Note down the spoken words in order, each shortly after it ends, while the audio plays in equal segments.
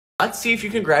Let's see if you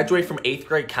can graduate from 8th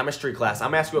grade chemistry class.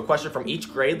 I'm asking you a question from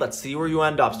each grade. Let's see where you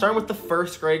end up. Starting with the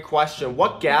 1st grade question.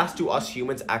 What gas do us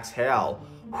humans exhale?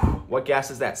 What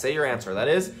gas is that? Say your answer. That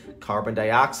is carbon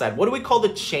dioxide. What do we call the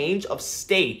change of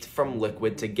state from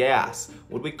liquid to gas?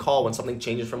 What do we call when something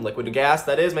changes from liquid to gas?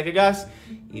 That is, make a guess,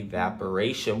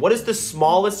 evaporation. What is the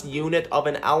smallest unit of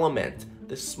an element?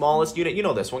 The smallest unit, you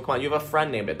know this one. Come on, you have a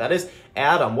friend named it. That is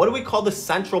atom. What do we call the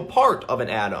central part of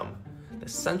an atom? The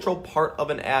central part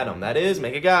of an atom. That is,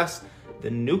 make a guess,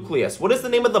 the nucleus. What is the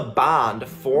name of the bond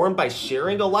formed by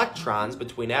sharing electrons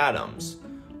between atoms?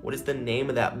 What is the name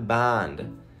of that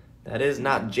bond? That is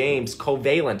not James,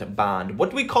 covalent bond.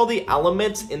 What do we call the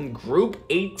elements in group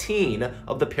 18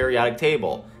 of the periodic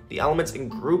table? The elements in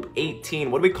group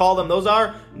 18, what do we call them? Those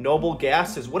are noble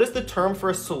gases. What is the term for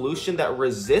a solution that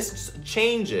resists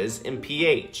changes in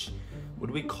pH? What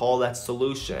do we call that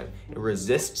solution? It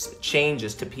resists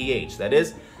changes to pH. That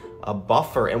is a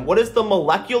buffer. And what is the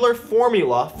molecular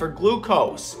formula for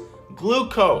glucose?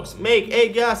 Glucose. Make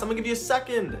a guess. I'm going to give you a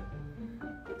second.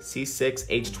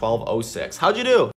 C6H12O6. How'd you do?